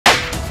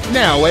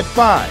Now at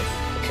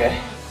 5.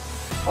 Okay.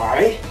 All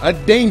right. A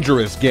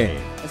dangerous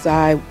game As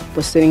I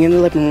was sitting in the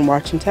living room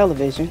watching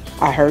television,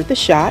 I heard the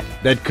shot.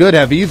 that could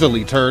have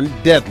easily turned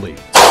deadly.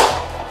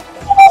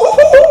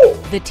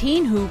 The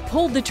teen who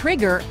pulled the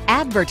trigger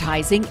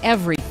advertising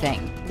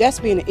everything. That's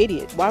being an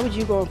idiot. Why would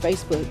you go on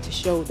Facebook to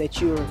show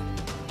that you're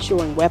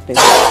showing weapons?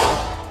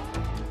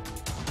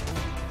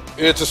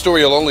 It's a story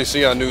you'll only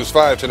see on News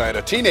 5 tonight.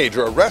 A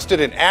teenager arrested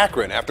in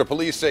Akron after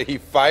police say he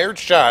fired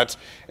shots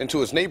into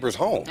his neighbor's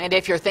home. And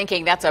if you're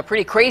thinking that's a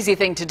pretty crazy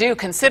thing to do,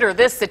 consider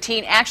this. The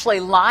teen actually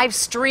live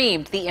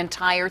streamed the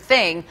entire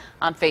thing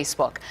on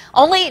Facebook.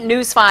 Only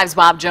News 5's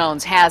Bob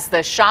Jones has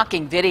the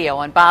shocking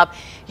video. And Bob,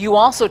 you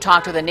also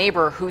talked with a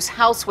neighbor whose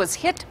house was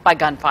hit by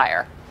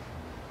gunfire.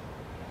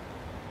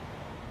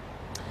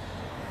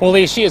 Well,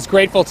 Lee, she is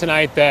grateful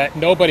tonight that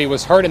nobody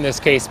was hurt in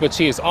this case, but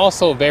she is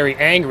also very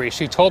angry.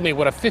 She told me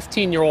what a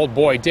 15-year-old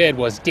boy did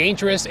was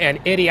dangerous and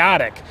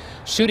idiotic,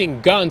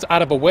 shooting guns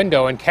out of a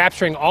window and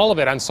capturing all of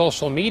it on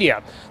social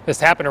media.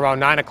 This happened around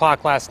 9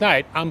 o'clock last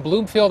night on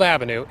Bloomfield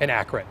Avenue in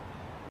Akron.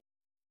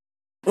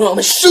 Well, I'm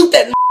gonna shoot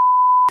that.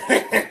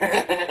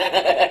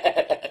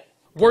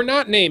 We're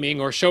not naming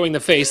or showing the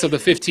face of the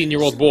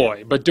 15-year-old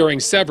boy, but during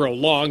several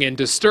long and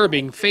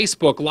disturbing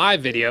Facebook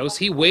Live videos,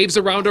 he waves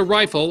around a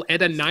rifle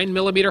and a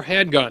 9mm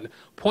handgun,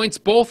 points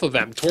both of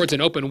them towards an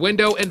open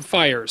window and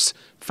fires.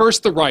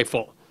 First the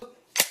rifle.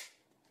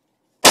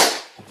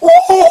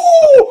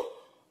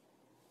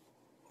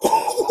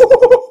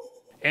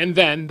 And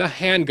then the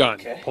handgun.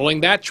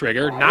 Pulling that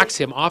trigger knocks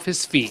him off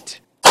his feet.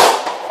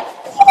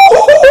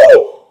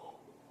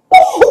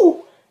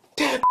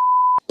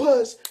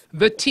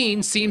 The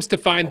teen seems to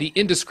find the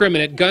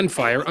indiscriminate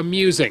gunfire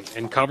amusing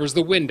and covers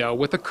the window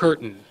with a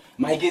curtain.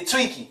 Might get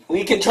tweaky.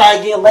 We can try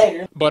again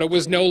later. But it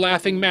was no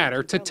laughing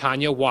matter to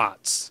Tanya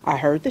Watts, I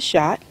heard the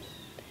shot,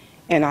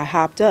 and I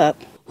hopped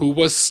up. who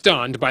was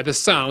stunned by the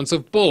sounds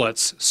of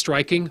bullets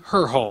striking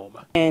her home.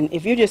 And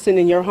if you're just sitting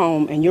in your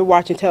home and you're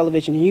watching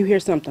television and you hear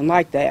something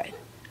like that,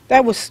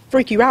 that would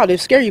freak you out. It would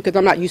scare you because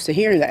I'm not used to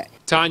hearing that.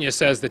 Tanya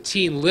says the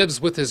teen lives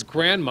with his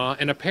grandma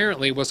and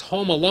apparently was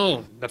home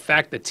alone. The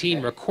fact the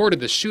teen recorded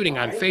the shooting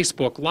on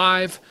Facebook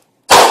Live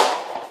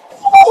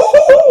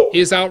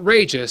is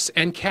outrageous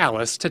and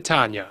callous to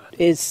Tanya.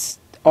 It's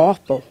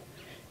awful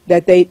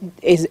that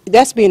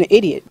that's being an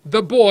idiot.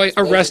 The boy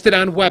arrested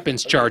on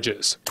weapons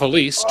charges.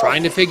 Police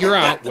trying to figure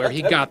out where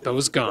he got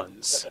those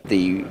guns.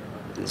 The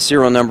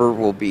serial number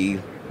will be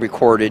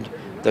recorded.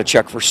 They'll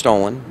check for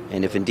stolen,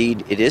 and if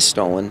indeed it is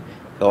stolen,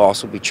 they'll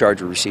also be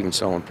charged with receiving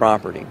stolen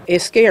property.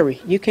 It's scary.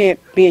 You can't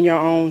be in your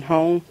own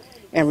home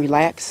and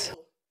relax.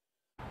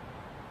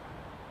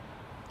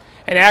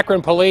 And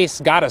Akron police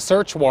got a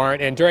search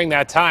warrant, and during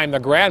that time, the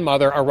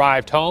grandmother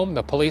arrived home.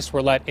 The police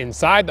were let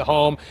inside the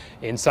home.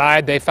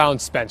 Inside, they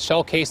found spent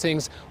shell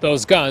casings,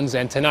 those guns,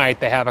 and tonight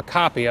they have a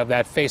copy of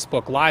that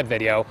Facebook Live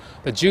video.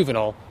 The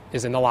juvenile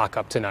is in the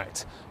lockup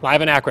tonight.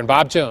 Live in Akron,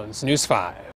 Bob Jones, News 5.